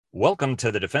Welcome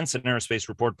to the Defense and Aerospace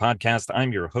Report podcast.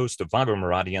 I'm your host, Vago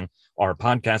Muradian. Our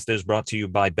podcast is brought to you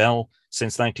by Bell.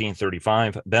 Since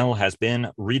 1935, Bell has been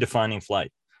redefining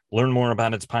flight. Learn more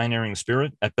about its pioneering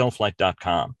spirit at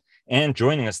bellflight.com. And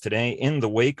joining us today in the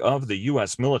wake of the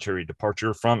U.S. military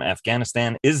departure from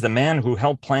Afghanistan is the man who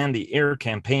helped plan the air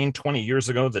campaign 20 years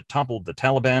ago that toppled the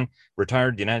Taliban,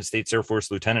 retired United States Air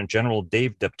Force Lieutenant General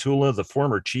Dave Deptula, the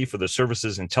former chief of the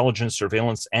service's intelligence,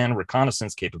 surveillance, and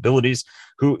reconnaissance capabilities,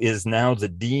 who is now the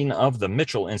dean of the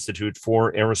Mitchell Institute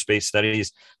for Aerospace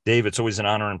Studies. Dave, it's always an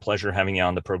honor and pleasure having you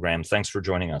on the program. Thanks for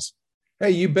joining us.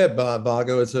 Hey, you bet,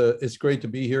 Vago. It's great to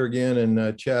be here again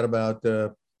and chat about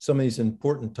some of these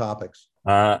important topics.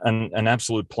 An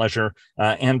absolute pleasure.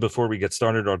 And before we get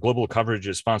started, our global coverage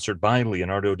is sponsored by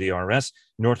Leonardo DRS.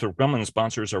 Northrop Grumman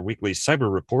sponsors our weekly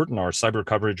cyber report and our cyber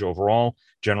coverage overall.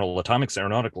 General Atomics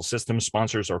Aeronautical Systems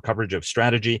sponsors our coverage of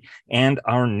strategy, and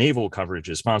our naval coverage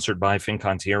is sponsored by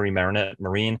Fincantieri Marinette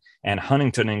Marine, and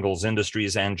Huntington Ingalls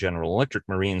Industries and General Electric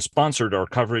Marine sponsored our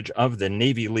coverage of the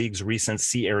Navy League's recent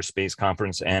Sea Airspace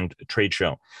Conference and trade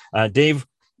show. Dave,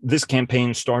 this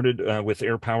campaign started with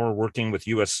Air Power working with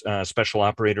U.S. special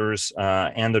operators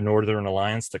and the Northern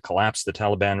Alliance to collapse the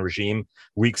Taliban regime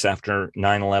weeks after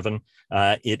 9/11.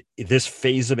 This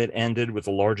phase of it ended with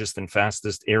the largest and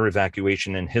fastest air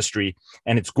evacuation in history,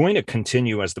 and it's going to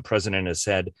continue, as the president has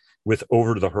said, with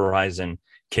over-the-horizon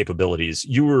capabilities.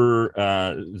 You were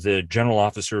the general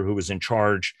officer who was in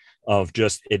charge of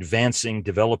just advancing,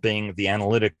 developing the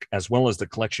analytic as well as the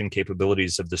collection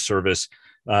capabilities of the service.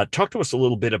 Talk to us a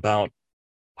little bit about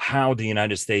how the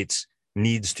United States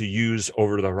needs to use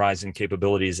over-the-horizon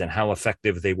capabilities and how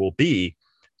effective they will be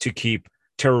to keep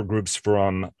terror groups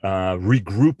from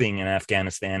regrouping in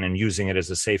Afghanistan and using it as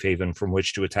a safe haven from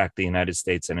which to attack the United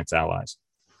States and its allies.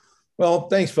 Well,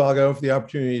 thanks, Vago, for the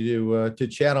opportunity to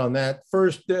chat on that.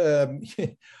 First, I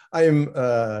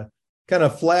am kind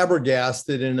of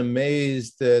flabbergasted and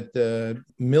amazed that the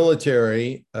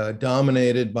military,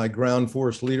 dominated by ground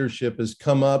force leadership, has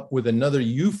come up with another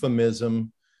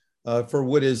euphemism for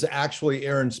what is actually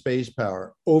air and space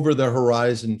power,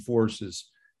 over-the-horizon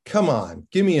forces. Come on,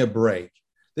 give me a break.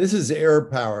 This is air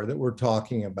power that we're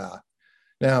talking about.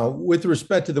 Now, with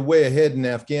respect to the way ahead in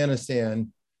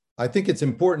Afghanistan, I think it's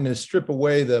important to strip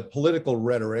away the political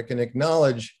rhetoric and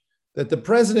acknowledge that the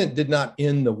president did not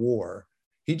end the war.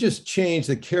 He just changed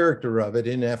the character of it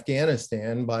in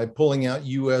Afghanistan by pulling out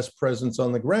U.S. presence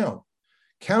on the ground.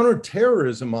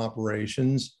 Counterterrorism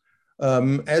operations,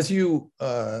 as you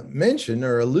mentioned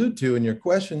or allude to in your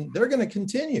question, they're going to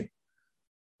continue.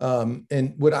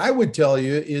 And what I would tell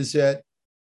you is that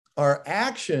our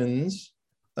actions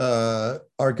are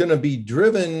going to be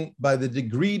driven by the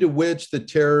degree to which the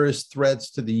terrorist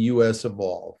threats to the U.S.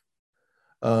 evolve.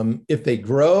 If they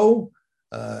grow,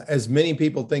 as many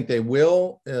people think they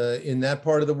will in that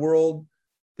part of the world,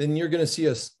 then you're going to see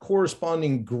a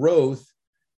corresponding growth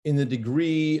in the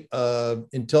degree of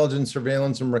intelligence,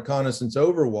 surveillance, and reconnaissance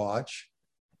overwatch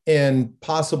and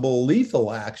possible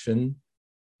lethal action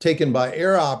taken by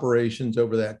air operations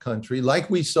over that country,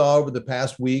 like we saw over the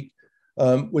past week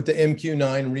with the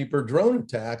MQ-9 Reaper drone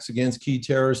attacks against key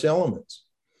terrorist elements.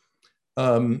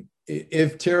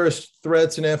 If terrorist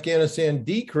threats in Afghanistan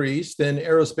decrease, then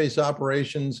aerospace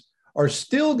operations are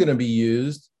still going to be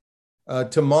used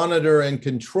to monitor and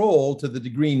control to the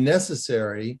degree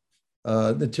necessary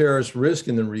the terrorist risk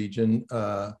in the region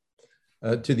to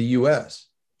the U.S.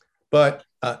 But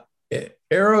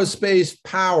aerospace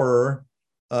power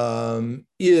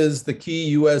is the key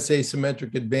U.S.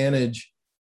 asymmetric advantage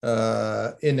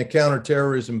in the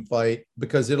counterterrorism fight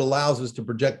because it allows us to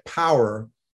project power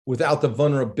without the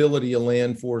vulnerability of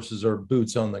land forces or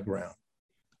boots on the ground.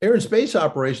 Air and space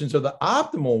operations are the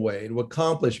optimal way to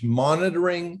accomplish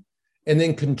monitoring and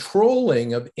then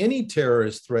controlling of any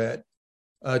terrorist threat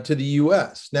to the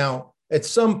U.S. Now, at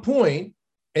some point,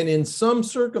 and in some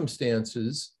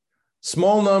circumstances,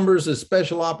 small numbers of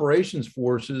special operations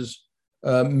forces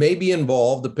may be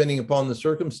involved depending upon the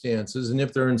circumstances and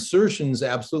if their insertion is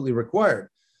absolutely required.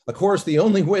 Of course, the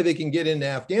only way they can get into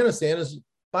Afghanistan is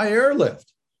by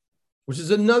airlift, which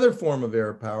is another form of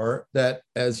air power that,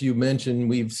 as you mentioned,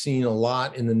 we've seen a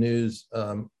lot in the news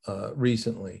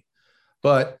recently.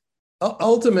 But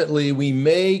ultimately, we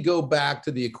may go back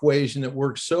to the equation that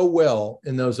worked so well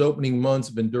in those opening months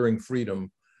of enduring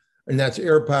freedom, and that's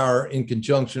air power in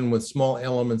conjunction with small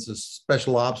elements of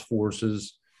special ops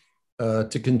forces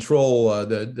to control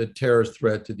the terrorist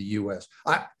threat to the U.S.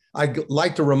 I'd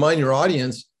like to remind your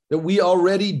audience that we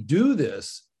already do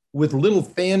this with little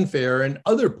fanfare in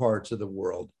other parts of the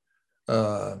world.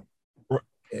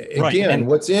 Right. Again,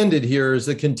 what's ended here is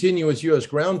a continuous U.S.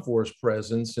 ground force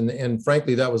presence, and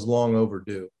frankly, that was long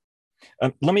overdue.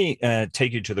 Let me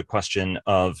take you to the question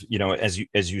of,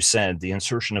 as you said, the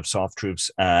insertion of soft troops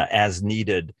as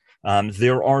needed.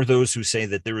 There are those who say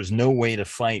that there is no way to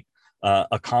fight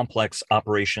a complex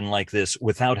operation like this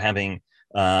without having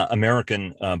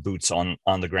American boots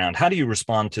on the ground. How do you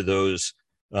respond to those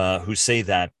who say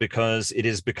that? Because it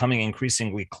is becoming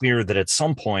increasingly clear that at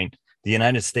some point the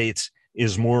United States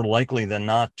is more likely than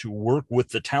not to work with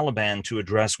the Taliban to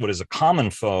address what is a common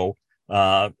foe.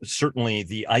 Certainly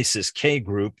the ISIS-K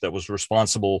group that was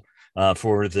responsible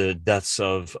for the deaths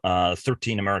of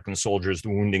 13 American soldiers, the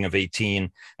wounding of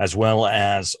 18, as well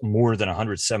as more than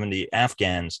 170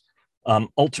 Afghans.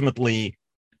 Ultimately,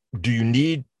 do you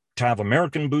need to have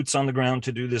American boots on the ground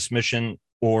to do this mission,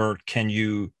 or can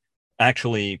you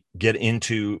actually get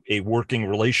into a working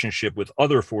relationship with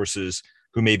other forces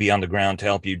who may be on the ground to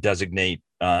help you designate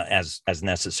as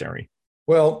necessary?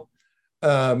 Well,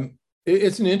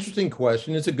 it's an interesting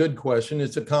question. It's a good question.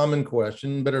 It's a common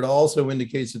question, but it also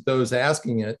indicates that those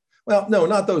asking it, well, no,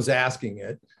 not those asking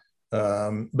it,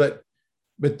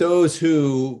 but those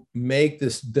who make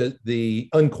the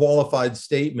unqualified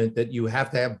statement that you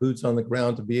have to have boots on the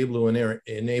ground to be able to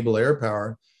enable air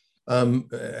power,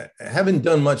 haven't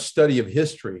done much study of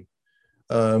history.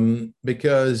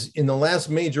 Because in the last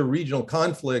major regional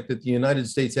conflict that the United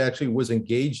States actually was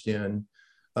engaged in,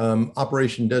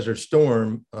 Operation Desert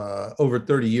Storm, over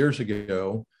 30 years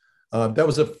ago, that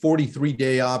was a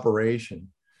 43-day operation.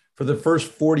 For the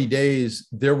first 40 days,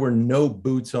 there were no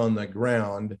boots on the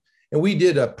ground. And we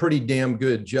did a pretty damn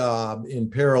good job in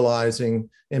paralyzing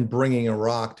and bringing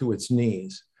Iraq to its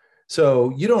knees.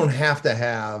 So you don't have to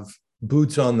have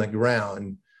boots on the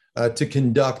ground to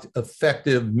conduct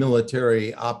effective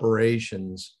military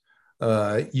operations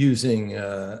using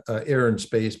air and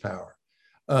space power.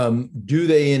 Do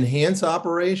they enhance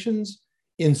operations?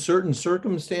 In certain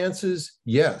circumstances,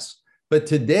 yes. But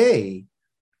today,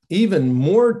 even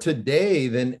more today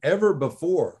than ever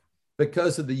before,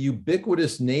 because of the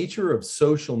ubiquitous nature of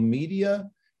social media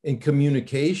and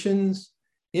communications,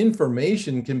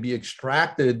 information can be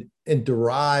extracted and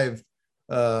derived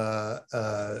through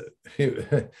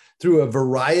a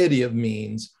variety of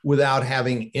means without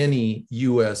having any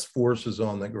U.S. forces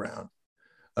on the ground.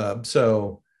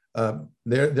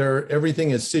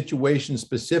 Everything is situation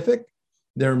specific.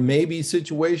 There may be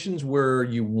situations where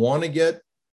you want to get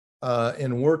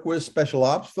and work with special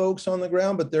ops folks on the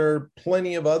ground, but there are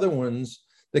plenty of other ones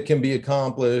that can be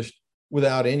accomplished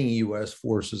without any U.S.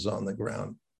 forces on the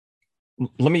ground.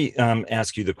 Let me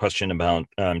ask you the question about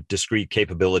discrete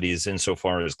capabilities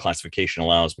insofar as classification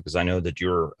allows, because I know that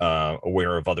you're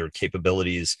aware of other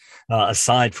capabilities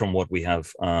aside from what we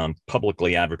have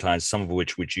publicly advertised, some of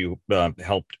which you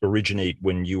helped originate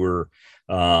when you were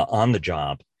on the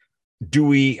job. Do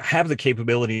we have the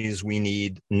capabilities we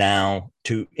need now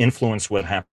to influence what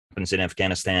happens in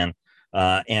Afghanistan?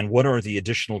 And what are the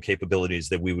additional capabilities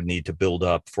that we would need to build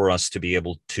up for us to be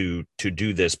able to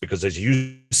do this? Because as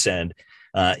you said,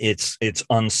 it's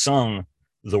unsung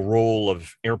the role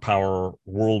of air power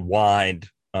worldwide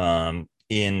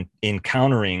in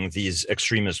countering these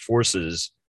extremist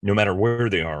forces, no matter where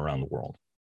they are around the world.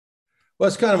 Well,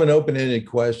 it's kind of an open-ended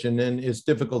question, and it's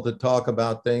difficult to talk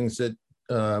about things that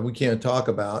we can't talk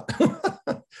about.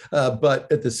 But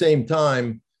at the same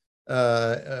time,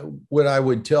 what I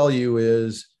would tell you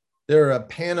is there are a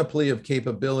panoply of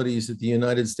capabilities that the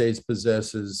United States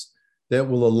possesses that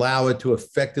will allow it to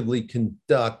effectively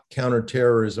conduct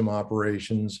counterterrorism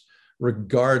operations,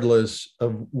 regardless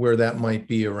of where that might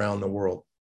be around the world.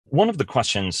 One of the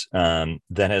questions that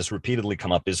has repeatedly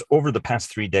come up is over the past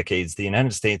 3 decades, the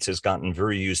United States has gotten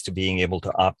very used to being able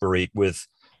to operate with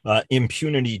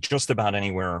impunity just about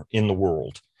anywhere in the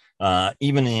world.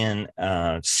 Even in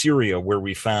Syria, where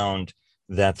we found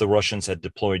that the Russians had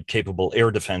deployed capable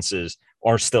air defenses,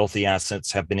 our stealthy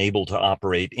assets have been able to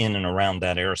operate in and around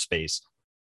that airspace.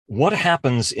 What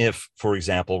happens if, for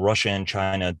example, Russia and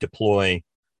China deploy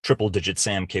triple-digit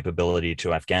SAM capability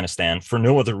to Afghanistan for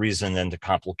no other reason than to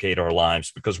complicate our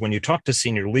lives? Because when you talk to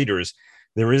senior leaders,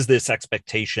 there is this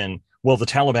expectation, well, the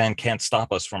Taliban can't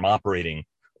stop us from operating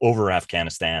over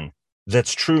Afghanistan.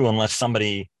 That's true unless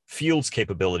somebody fields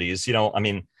capabilities.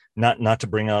 Not to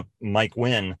bring up Mike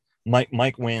Wynn.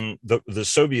 Mike Wynn, the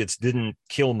Soviets didn't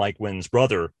kill Mike Wynn's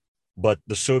brother, but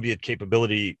the Soviet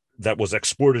capability that was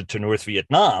exported to North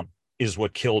Vietnam is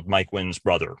what killed Mike Wynn's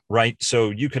brother, right? So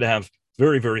you could have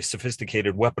very, very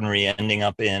sophisticated weaponry ending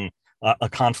up in a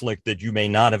conflict that you may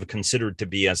not have considered to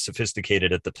be as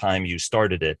sophisticated at the time you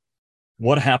started it.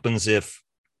 What happens if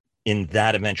in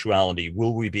that eventuality,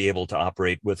 will we be able to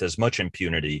operate with as much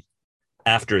impunity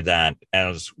after that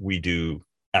as we do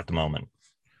at the moment?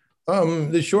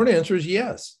 The short answer is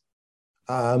yes.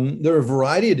 There are a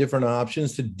variety of different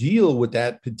options to deal with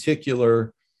that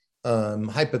particular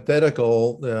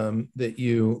hypothetical that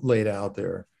you laid out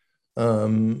there.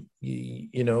 Remember,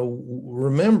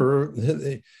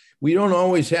 we don't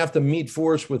always have to meet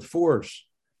force with force.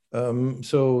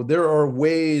 So there are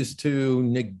ways to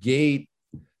negate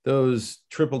those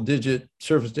triple-digit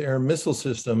surface-to-air missile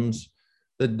systems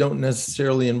that don't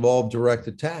necessarily involve direct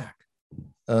attack.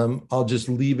 I'll just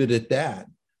leave it at that.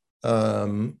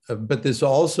 But this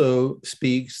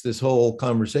whole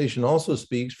conversation also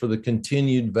speaks for the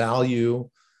continued value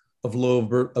of low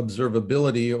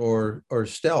observability or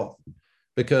stealth,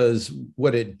 because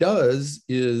what it does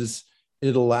is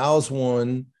it allows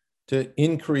one to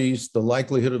increase the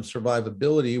likelihood of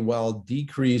survivability while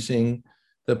decreasing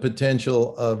the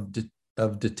potential of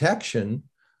detection,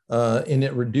 and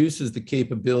it reduces the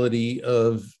capability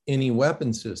of any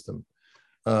weapon system.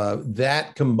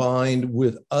 That combined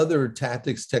with other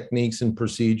tactics, techniques, and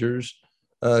procedures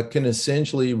can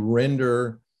essentially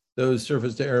render those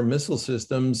surface-to-air missile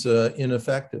systems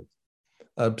ineffective.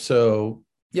 So,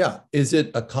 yeah, is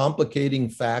it a complicating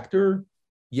factor?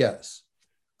 Yes.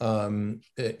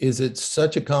 Is it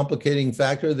such a complicating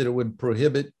factor that it would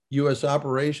prohibit U.S.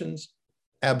 operations?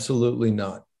 Absolutely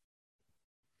not.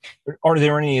 Are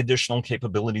there any additional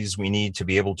capabilities we need to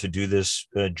be able to do this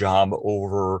job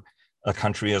over a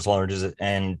country as large as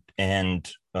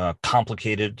and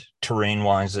complicated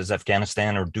terrain-wise as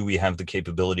Afghanistan, or do we have the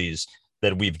capabilities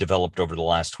that we've developed over the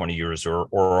last 20 years, or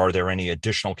are there any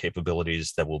additional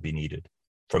capabilities that will be needed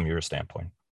from your standpoint?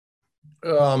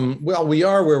 Well, we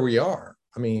are where we are.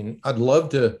 I mean, I'd love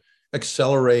to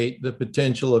accelerate the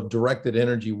potential of directed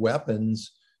energy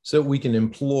weapons so we can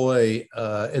employ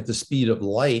at the speed of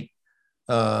light.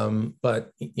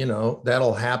 But,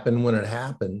 that'll happen when it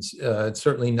happens. It's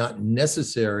certainly not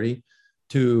necessary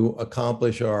to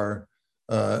accomplish our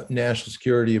national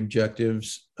security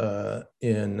objectives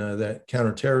in that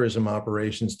counterterrorism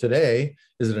operations today.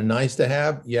 Is it a nice to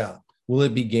have? Yeah. Will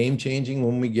it be game changing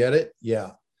when we get it?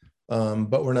 Yeah.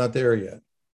 But we're not there yet.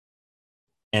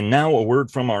 And now a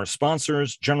word from our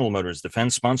sponsors. General Motors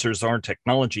Defense sponsors our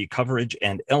technology coverage,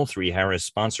 and L3Harris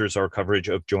sponsors our coverage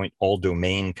of Joint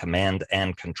All-Domain Command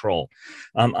and Control.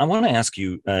 I want to ask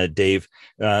you, Dave,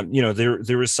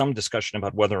 there is some discussion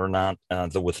about whether or not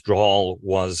the withdrawal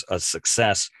was a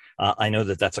success. I know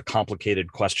that that's a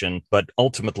complicated question, but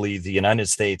ultimately the United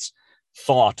States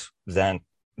thought that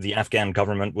the Afghan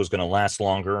government was going to last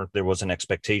longer. There was an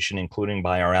expectation, including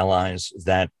by our allies,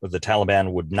 that the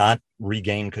Taliban would not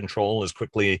regain control as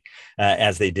quickly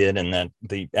as they did, and that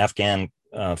the Afghan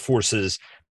forces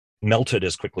melted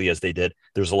as quickly as they did.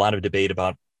 There's a lot of debate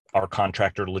about our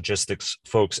contractor logistics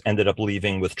folks ended up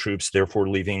leaving with troops, therefore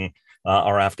leaving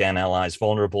our Afghan allies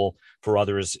vulnerable. For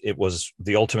others, it was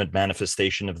the ultimate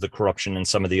manifestation of the corruption and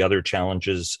some of the other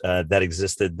challenges that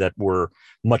existed that were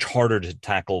much harder to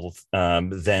tackle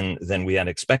than we had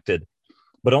expected.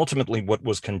 But ultimately, what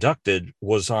was conducted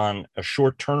was on a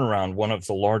short turnaround, one of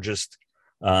the largest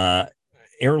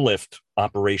airlift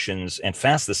operations and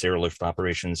fastest airlift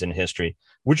operations in history.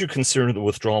 Would you consider the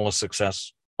withdrawal a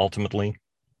success ultimately?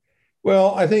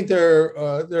 Well, I think there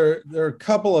are a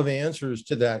couple of answers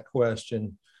to that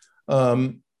question.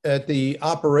 At the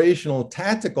operational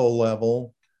tactical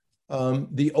level,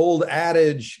 the old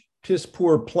adage, piss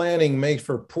poor planning makes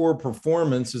for poor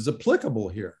performance, is applicable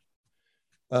here.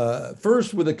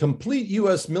 First, with a complete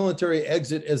U.S. military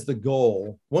exit as the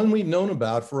goal, one we've known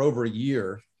about for over a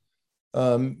year,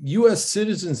 U.S.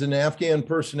 citizens and Afghan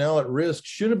personnel at risk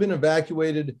should have been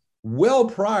evacuated well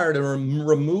prior to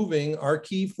removing our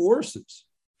key forces.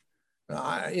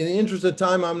 In the interest of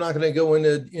time, I'm not going to go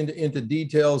into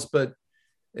details, but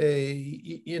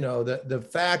the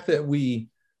fact that we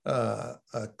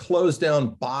closed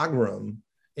down Bagram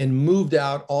and moved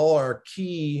out all our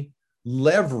key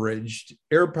leveraged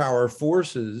air power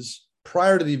forces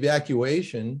prior to the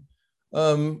evacuation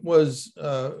was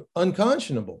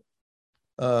unconscionable.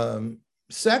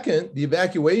 Second, the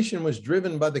evacuation was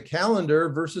driven by the calendar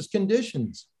versus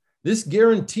conditions. This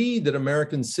guaranteed that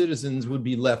American citizens would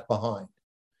be left behind.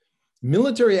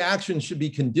 Military action should be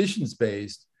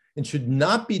conditions-based and should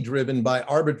not be driven by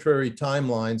arbitrary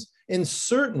timelines, and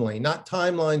certainly not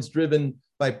timelines driven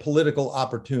by political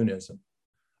opportunism.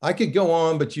 I could go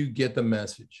on, but you get the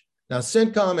message. Now,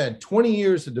 CENTCOM had 20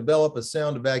 years to develop a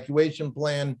sound evacuation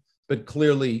plan, but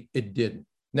clearly it didn't.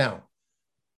 Now,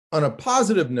 on a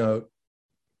positive note,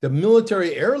 the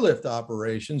military airlift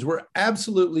operations were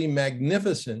absolutely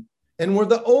magnificent and were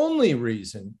the only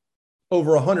reason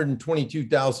over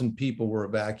 122,000 people were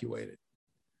evacuated.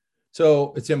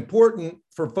 So it's important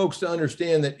for folks to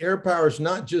understand that air power is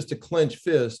not just a clenched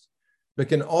fist, but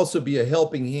can also be a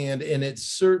helping hand. And it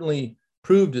certainly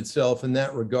proved itself in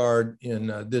that regard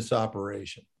in this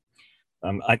operation.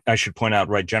 I should point out,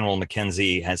 right, General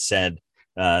McKenzie has said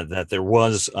that there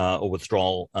was a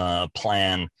withdrawal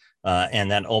plan,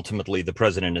 and that ultimately the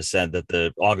president has said that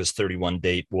the August 31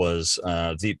 date was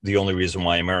the only reason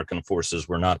why American forces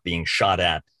were not being shot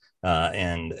at,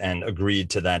 and agreed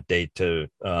to that date to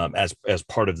as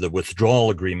part of the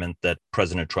withdrawal agreement that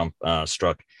President Trump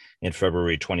struck in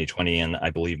February 2020, and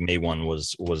I believe May 1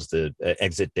 was the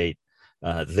exit date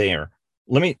there.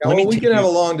 We can have a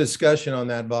long discussion on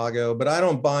that, Vago, but I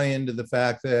don't buy into the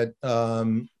fact that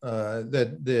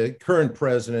that the current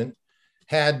president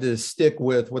had to stick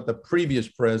with what the previous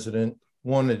president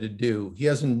wanted to do. He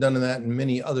hasn't done that in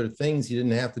many other things. He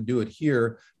didn't have to do it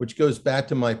here, which goes back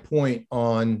to my point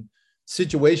on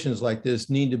situations like this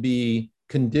need to be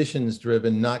conditions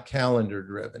driven, not calendar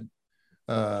driven.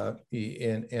 And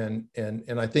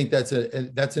I think that's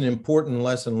an important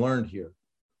lesson learned here.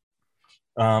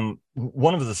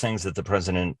 One of the things that the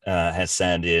president has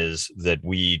said is that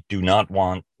we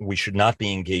should not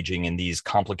be engaging in these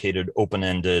complicated,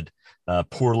 open-ended,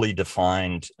 poorly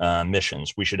defined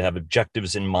missions. We should have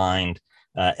objectives in mind,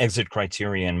 exit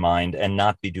criteria in mind, and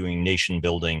not be doing nation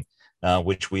building,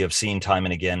 which we have seen time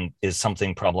and again is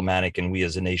something problematic, and we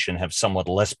as a nation have somewhat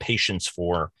less patience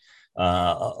for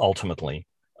ultimately.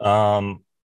 What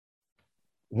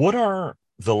are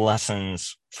the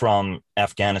lessons from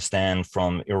Afghanistan,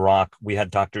 from Iraq? We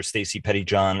had Dr. Stacey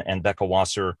Pettyjohn and Becca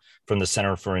Wasser from the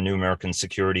Center for a New American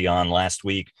Security on last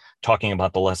week, talking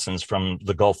about the lessons from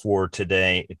the Gulf War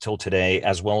today,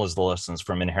 as well as the lessons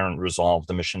from Inherent Resolve,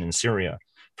 the mission in Syria.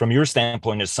 From your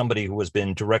standpoint, as somebody who has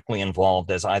been directly involved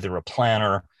as either a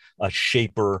planner, a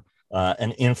shaper,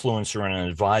 an influencer, and an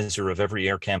advisor of every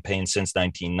air campaign since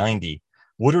 1990,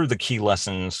 what are the key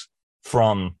lessons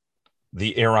from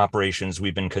the air operations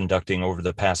we've been conducting over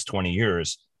the past 20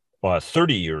 years,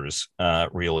 30 years,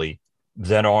 really,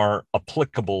 that are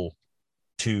applicable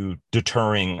to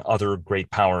deterring other great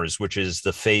powers, which is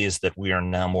the phase that we are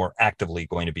now more actively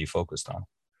going to be focused on?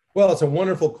 Well, it's a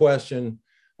wonderful question.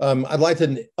 I'd like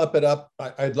to up it up.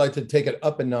 I'd like to take it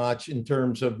up a notch in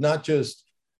terms of not just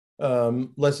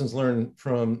lessons learned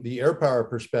from the air power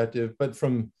perspective, but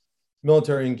from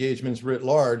military engagements writ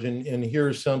large. And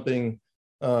here's something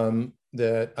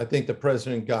that I think the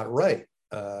president got right.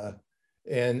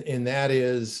 And that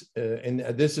is, and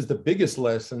this is the biggest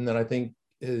lesson that I think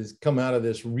has come out of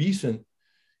this recent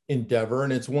endeavor.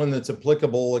 And it's one that's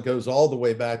applicable. It goes all the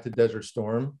way back to Desert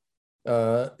Storm.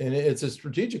 And it's a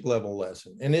strategic level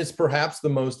lesson. And it's perhaps the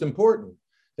most important,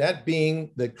 that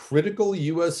being that critical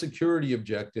US security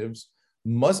objectives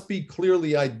must be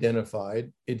clearly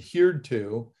identified, adhered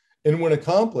to, and when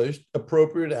accomplished,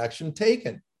 appropriate action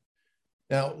taken.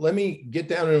 Now, let me get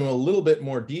down into a little bit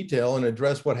more detail and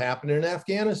address what happened in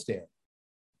Afghanistan.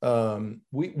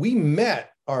 We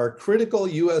met our critical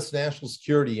US national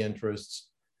security interests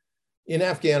in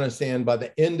Afghanistan by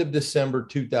the end of December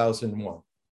 2001.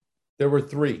 There were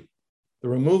three: the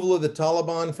removal of the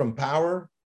Taliban from power,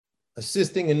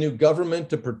 assisting a new government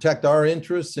to protect our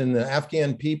interests in the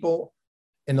Afghan people,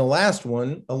 and the last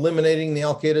one, eliminating the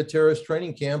Al-Qaeda terrorist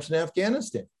training camps in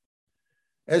Afghanistan.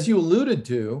 As you alluded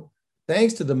to,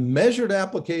 thanks to the measured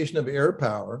application of air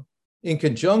power in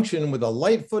conjunction with a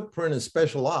light footprint of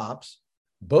special ops,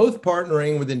 both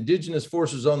partnering with indigenous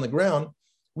forces on the ground,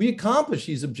 we accomplished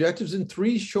these objectives in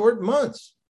 3 short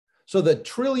months. So the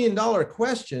trillion-dollar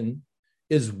question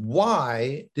is,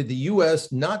 why did the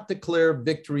US not declare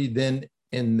victory then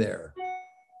and there?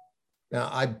 Now,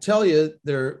 I tell you,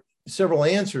 there are several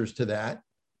answers to that.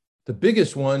 The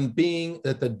biggest one being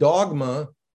that the dogma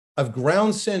of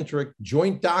ground-centric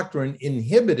joint doctrine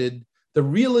inhibited the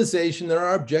realization that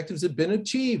our objectives had been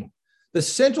achieved. The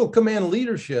Central Command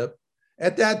leadership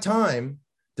at that time,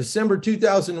 December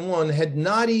 2001, had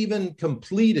not even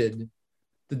completed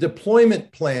the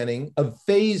deployment planning of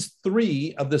phase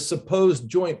 3 of the supposed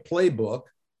joint playbook,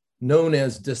 known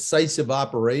as decisive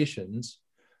operations,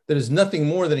 that is nothing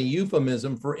more than a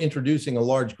euphemism for introducing a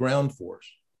large ground force.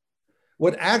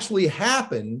 What actually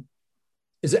happened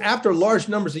is after large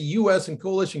numbers of US and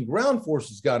coalition ground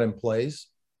forces got in place,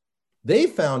 they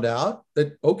found out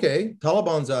that, okay,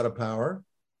 Taliban's out of power,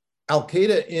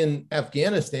 Al-Qaeda in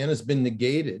Afghanistan has been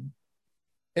negated,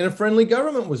 and a friendly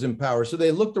government was in power. So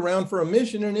they looked around for a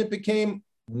mission, and it became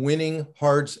winning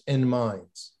hearts and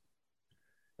minds.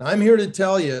 Now, I'm here to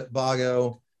tell you,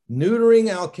 Vago, Neutering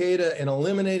al-Qaeda and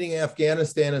eliminating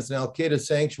Afghanistan as an al-Qaeda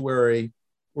sanctuary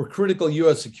were critical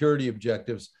U.S. security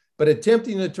objectives, but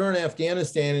attempting to turn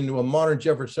Afghanistan into a modern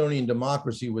Jeffersonian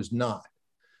democracy was not.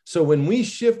 So when we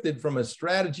shifted from a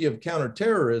strategy of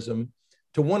counterterrorism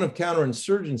to one of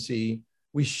counterinsurgency,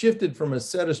 we shifted from a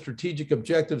set of strategic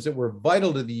objectives that were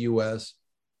vital to the U.S.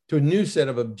 to a new set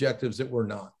of objectives that were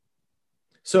not.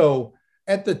 So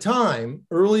at the time,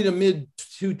 early to mid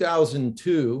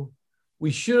 2002, we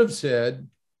should have said,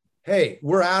 hey,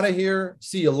 we're out of here.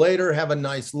 See you later. Have a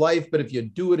nice life. But if you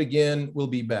do it again, we'll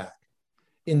be back.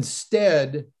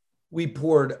 Instead, we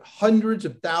poured hundreds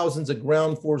of thousands of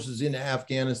ground forces into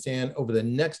Afghanistan over the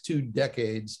next 2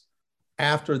 decades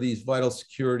after these vital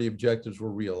security objectives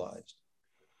were realized.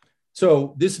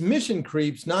 So this mission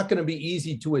creep's not going to be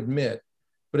easy to admit,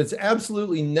 but it's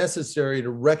absolutely necessary to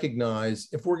recognize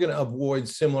if we're going to avoid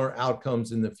similar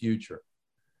outcomes in the future.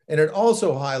 And it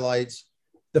also highlights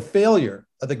the failure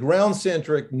of the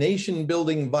ground-centric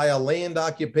nation-building via land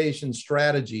occupation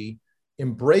strategy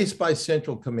embraced by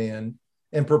Central Command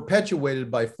and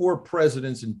perpetuated by 4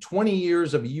 presidents and 20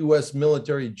 years of U.S.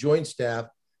 military joint staff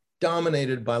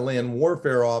dominated by land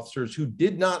warfare officers who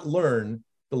did not learn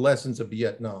the lessons of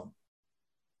Vietnam.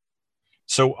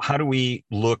 So how do we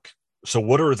look? So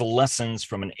what are the lessons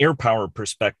from an air power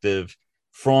perspective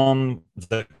from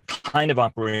the kind of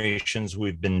operations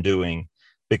we've been doing?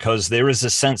 Because there is a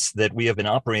sense that we have been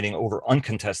operating over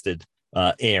uncontested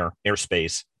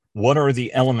airspace. What are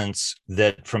the elements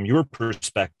that, from your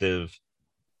perspective,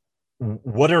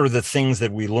 what are the things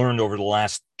that we learned over the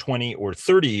last 20 or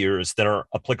 30 years that are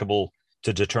applicable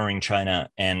to deterring China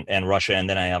and Russia? And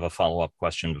then I have a follow-up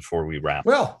question before we wrap.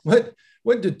 Well,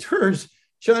 what deters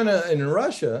China and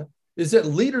Russia is that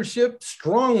leadership,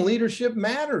 strong leadership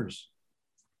matters.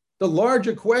 The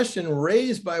larger question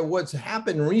raised by what's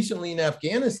happened recently in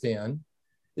Afghanistan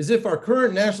is if our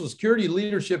current national security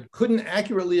leadership couldn't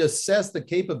accurately assess the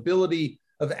capability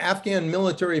of Afghan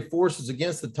military forces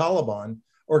against the Taliban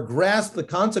or grasp the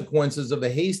consequences of a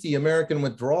hasty American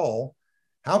withdrawal,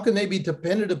 how can they be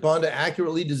depended upon to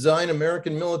accurately design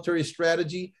American military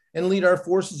strategy and lead our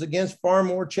forces against far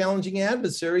more challenging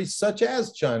adversaries such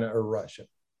as China or Russia?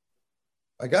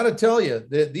 I got to tell you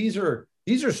that these are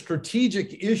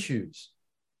strategic issues.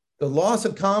 The loss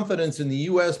of confidence in the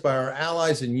U.S. by our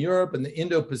allies in Europe and the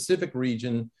Indo-Pacific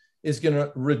region is going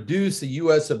to reduce the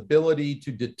U.S. ability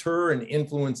to deter and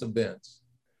influence events.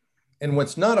 And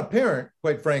what's not apparent,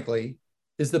 quite frankly,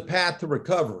 is the path to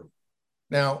recovery.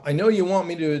 Now, I know you want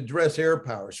me to address air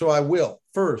power, so I will.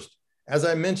 First, as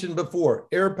I mentioned before,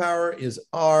 air power is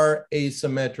our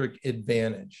asymmetric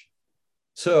advantage.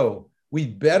 So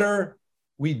we'd better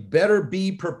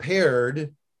be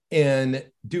prepared and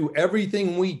do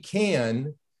everything we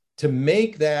can to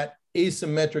make that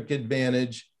asymmetric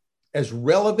advantage as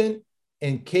relevant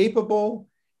and capable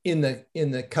in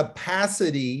the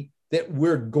capacity that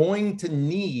we're going to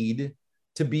need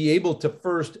to be able to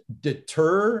first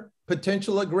deter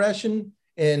potential aggression,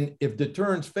 and if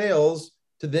deterrence fails,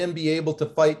 to then be able to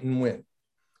fight and win.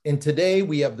 And today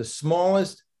we have the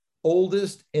smallest,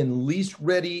 oldest, and least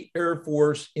ready Air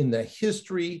Force in the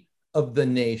history of the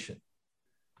nation.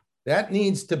 That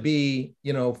needs to be,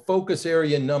 focus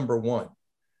area number one.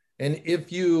 And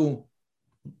if you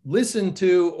listen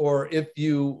to, or if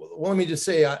you, well, let me just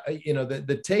say,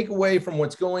 the takeaway from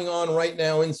what's going on right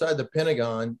now inside the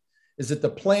Pentagon is that the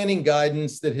planning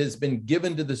guidance that has been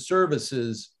given to the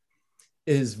services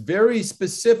is very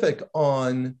specific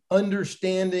on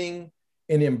understanding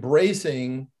and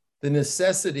embracing the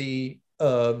necessity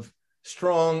of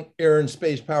strong air and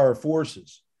space power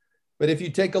forces. But if you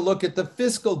take a look at the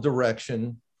fiscal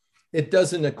direction, it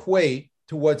doesn't equate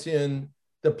to what's in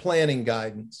the planning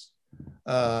guidance.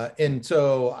 And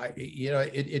so,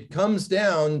 it comes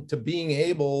down to being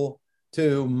able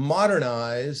to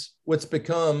modernize what's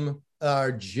become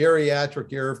our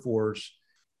geriatric Air Force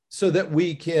so that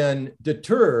we can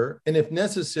deter and, if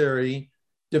necessary,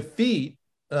 defeat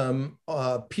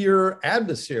peer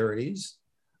adversaries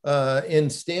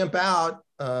and stamp out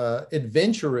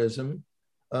adventurism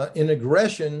and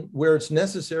aggression where it's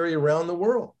necessary around the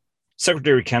world.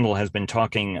 Secretary Kendall has been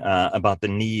talking about the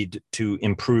need to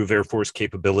improve Air Force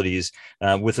capabilities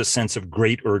with a sense of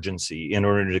great urgency in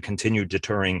order to continue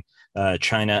deterring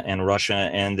China and Russia.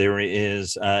 And there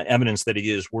is evidence that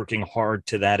he is working hard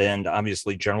to that end.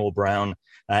 Obviously, General Brown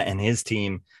and his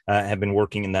team have been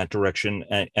working in that direction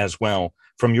as well.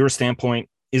 From your standpoint,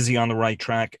 is he on the right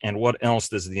track? And what else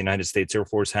does the United States Air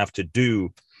Force have to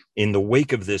do in the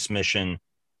wake of this mission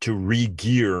to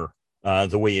re-gear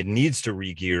the way it needs to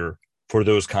re-gear for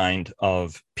those kind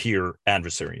of peer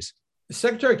adversaries?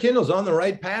 Secretary Kendall's on the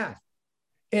right path,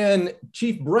 and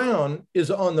Chief Brown is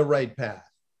on the right path.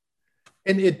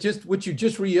 And what you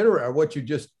just reiterated, or what you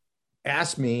just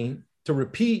asked me to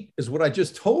repeat, is what I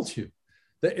just told you.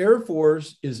 The Air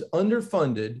Force is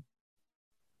underfunded.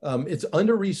 It's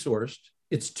under-resourced.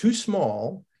 It's too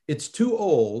small. It's too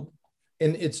old,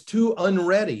 and it's too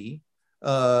unready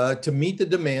to meet the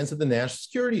demands of the national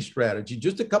security strategy.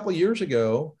 Just a couple of years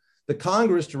ago, the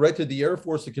Congress directed the Air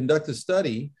Force to conduct a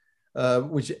study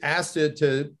which asked it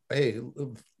to, hey,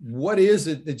 what is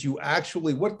it that you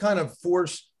actually, what kind of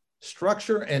force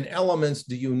structure and elements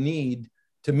do you need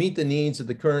to meet the needs of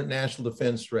the current national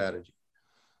defense strategy?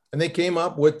 And they came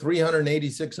up with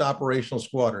 386 operational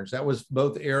squadrons. That was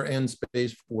both air and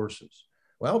space forces.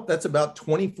 Well, that's about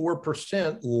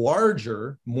 24%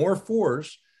 larger, more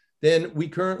force than we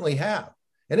currently have.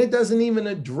 And it doesn't even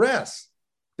address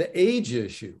the age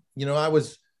issue. You know, I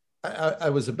was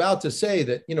about to say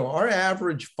that, you know, our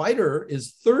average fighter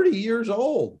is 30 years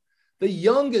old. The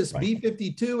youngest right.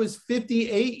 B-52 is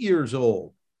 58 years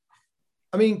old.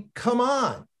 I mean, come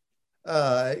on.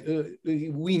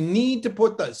 We need to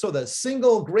put the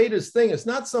single greatest thing, it's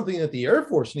not something that the Air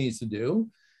Force needs to do.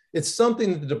 It's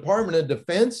something that the Department of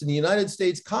Defense and the United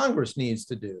States Congress needs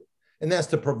to do. And that's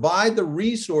to provide the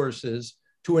resources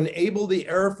to enable the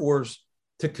Air Force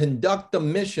to conduct the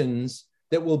missions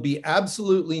that will be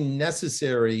absolutely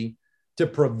necessary to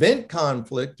prevent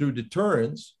conflict through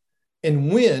deterrence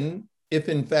and win if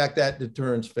in fact that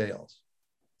deterrence fails.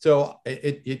 So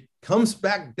it comes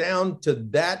back down to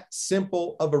that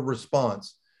simple of a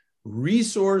response.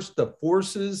 Resource the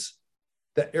forces,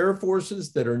 the air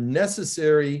forces that are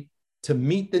necessary to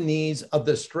meet the needs of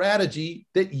the strategy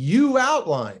that you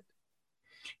outlined.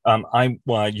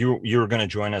 You're going to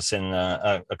join us in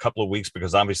a couple of weeks,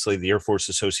 because obviously the Air Force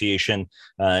Association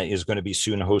is going to be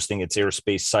soon hosting its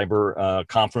airspace cyber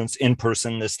conference in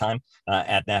person this time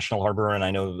at National Harbor, and I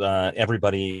know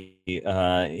everybody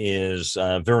is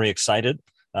very excited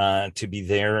to be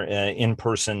there in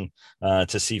person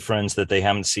to see friends that they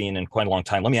haven't seen in quite a long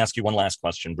time. Let me ask you one last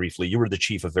question briefly. You were the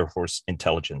Chief of Air Force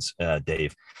Intelligence,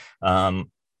 Dave.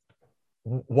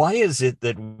 Why is it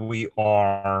that we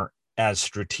are as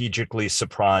strategically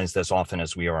surprised as often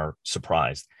as we are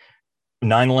surprised?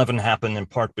 9/11 happened in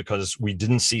part because we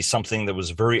didn't see something that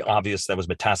was very obvious that was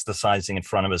metastasizing in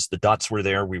front of us. The dots were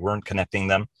there. We weren't connecting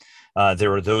them.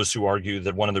 There are those who argue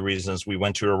that one of the reasons we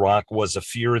went to Iraq was a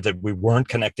fear that we weren't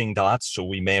connecting dots, so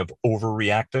we may have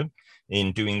overreacted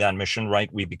in doing that mission,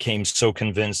 right? We became so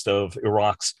convinced of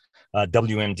Iraq's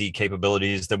WMD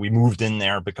capabilities that we moved in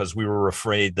there because we were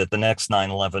afraid that the next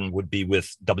 9/11 would be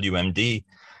with WMD.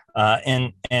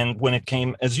 And when it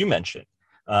came, as you mentioned,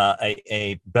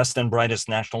 a best and brightest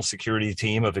national security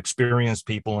team of experienced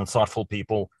people and thoughtful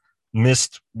people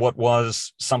missed what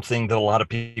was something that a lot of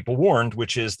people warned,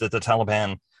 which is that the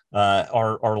Taliban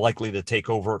are likely to take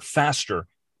over faster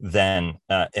than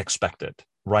expected,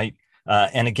 right?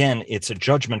 And again, it's a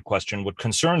judgment question. What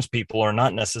concerns people are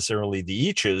not necessarily the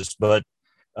eaches, but,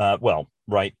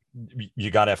 right,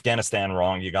 you got Afghanistan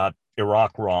wrong, you got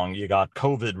Iraq wrong, you got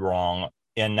COVID wrong,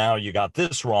 and now you got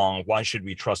this wrong. Why should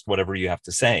we trust whatever you have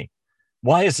to say?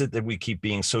 Why is it that we keep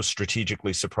being so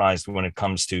strategically surprised when it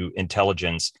comes to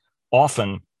intelligence,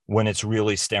 often when it's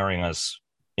really staring us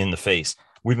in the face?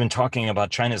 We've been talking about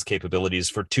China's capabilities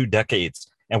for 2 decades,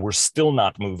 and we're still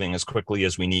not moving as quickly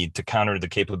as we need to counter the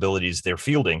capabilities they're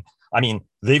fielding. I mean,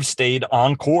 they've stayed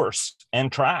on course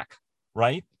and track,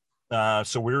 right?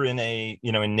 So we're in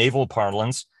in naval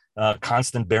parlance,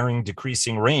 constant bearing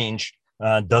decreasing range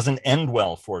doesn't end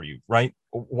well for you, right?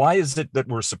 Why is it that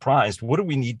we're surprised? What do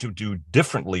we need to do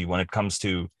differently when it comes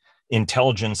to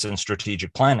intelligence and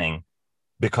strategic planning?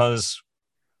 Because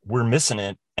we're missing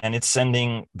it, and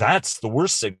that's the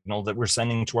worst signal that we're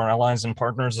sending to our allies and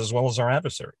partners as well as our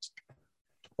adversaries.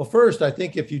 Well, first, I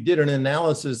think if you did an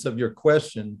analysis of your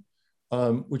question,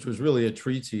 which was really a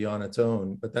treatise on its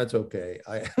own, but that's okay.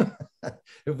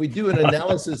 If we do an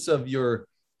analysis of your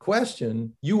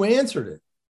question, you answered it.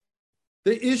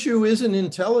 The issue isn't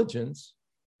intelligence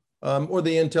or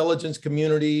the intelligence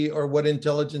community or what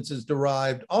intelligence is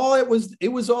derived.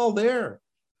 It was all there.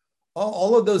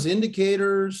 All of those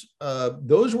indicators,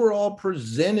 those were all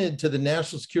presented to the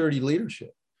national security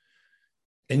leadership.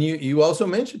 And you also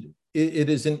mentioned it. It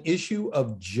is an issue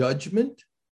of judgment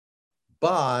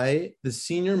by the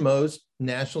senior most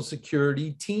national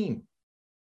security team.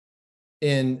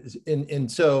 And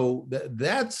so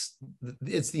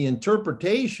it's the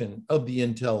interpretation of the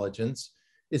intelligence.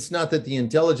 It's not that the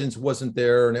intelligence wasn't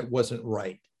there and it wasn't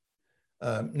right.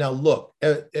 Now look,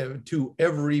 to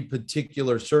every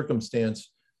particular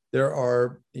circumstance, there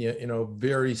are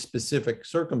very specific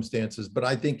circumstances. But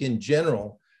I think in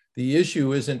general, the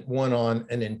issue isn't one on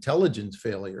an intelligence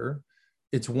failure.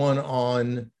 It's one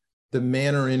on the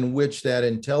manner in which that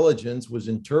intelligence was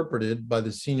interpreted by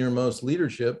the senior-most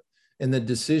leadership and the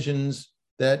decisions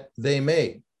that they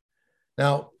made.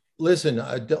 Now, listen,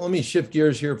 let me shift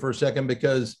gears here for a second,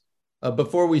 because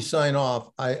before we sign off,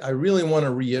 I really want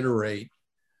to reiterate,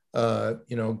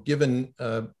 given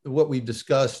what we've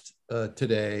discussed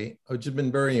today, which has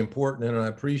been very important and I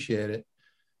appreciate it,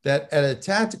 that at a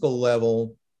tactical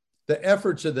level, the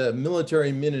efforts of the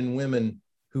military men and women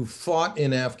who fought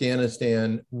in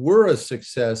Afghanistan were a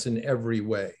success in every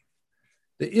way.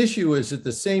 The issue is that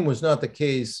the same was not the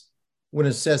case when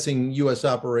assessing U.S.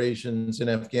 operations in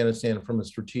Afghanistan from a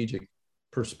strategic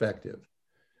perspective.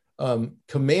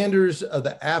 Commanders of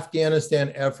the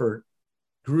Afghanistan effort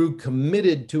grew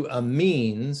committed to a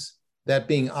means, that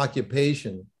being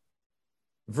occupation,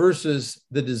 versus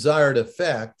the desired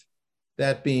effect,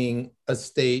 that being a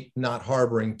state not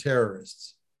harboring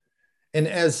terrorists. And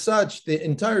as such, the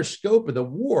entire scope of the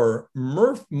war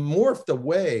morphed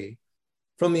away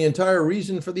from the entire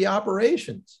reason for the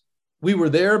operations. We were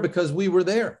there because we were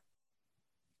there.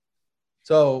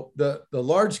 So the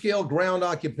large-scale ground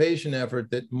occupation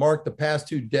effort that marked the past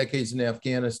 2 decades in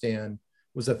Afghanistan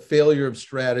was a failure of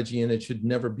strategy, and it should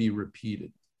never be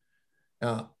repeated.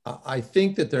 I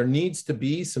think that there needs to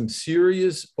be some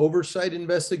serious oversight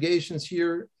investigations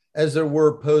here, as there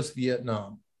were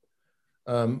post-Vietnam.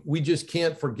 We just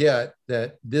can't forget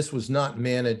that this was not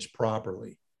managed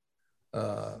properly.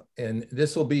 And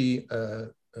this will be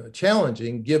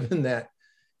challenging, given that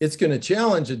it's going to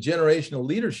challenge a generation of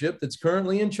leadership that's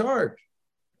currently in charge.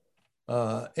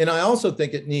 And I also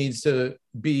think it needs to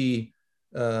be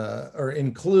or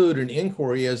include an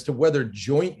inquiry as to whether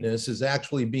jointness is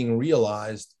actually being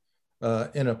realized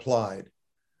and applied.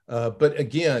 But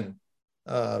again,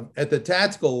 at the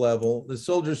tactical level, the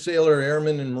soldiers, sailor,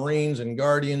 airmen, and Marines and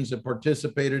Guardians that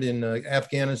participated in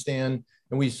Afghanistan,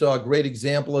 and we saw a great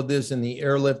example of this in the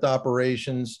airlift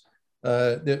operations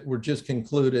that were just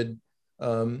concluded.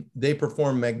 They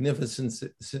performed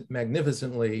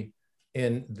magnificently,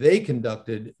 and they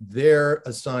conducted their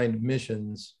assigned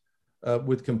missions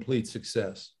with complete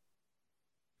success.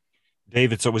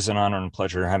 Dave, it's always an honor and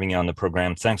pleasure having you on the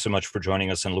program. Thanks so much for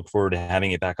joining us, and look forward to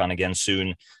having you back on again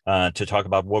soon to talk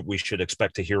about what we should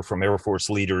expect to hear from Air Force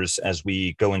leaders as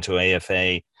we go into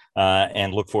AFA,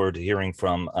 and look forward to hearing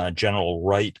from General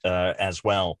Wright as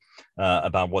well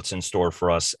about what's in store for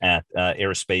us at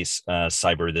Aerospace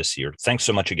Cyber this year. Thanks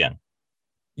so much again.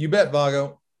 You bet,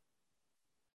 Vago.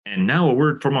 And now a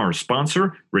word from our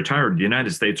sponsor, retired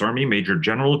United States Army Major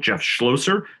General Jeff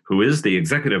Schlosser, who is the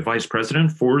Executive Vice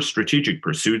President for Strategic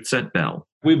Pursuits at Bell.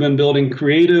 We've been building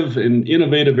creative and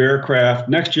innovative aircraft,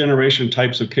 next generation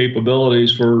types of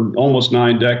capabilities for almost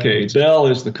 9 decades. Bell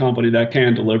is the company that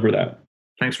can deliver that.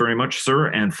 Thanks very much, sir,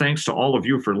 and thanks to all of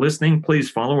you for listening. Please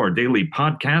follow our daily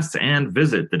podcasts and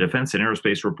visit the Defense and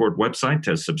Aerospace Report website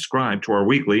to subscribe to our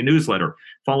weekly newsletter.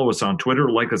 Follow us on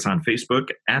Twitter, like us on Facebook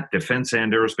at Defense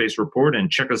and Aerospace Report, and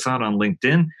check us out on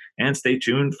LinkedIn. And stay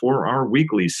tuned for our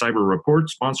weekly cyber report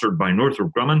sponsored by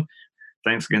Northrop Grumman.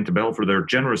 Thanks again to Bell for their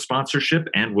generous sponsorship,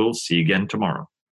 and we'll see you again tomorrow.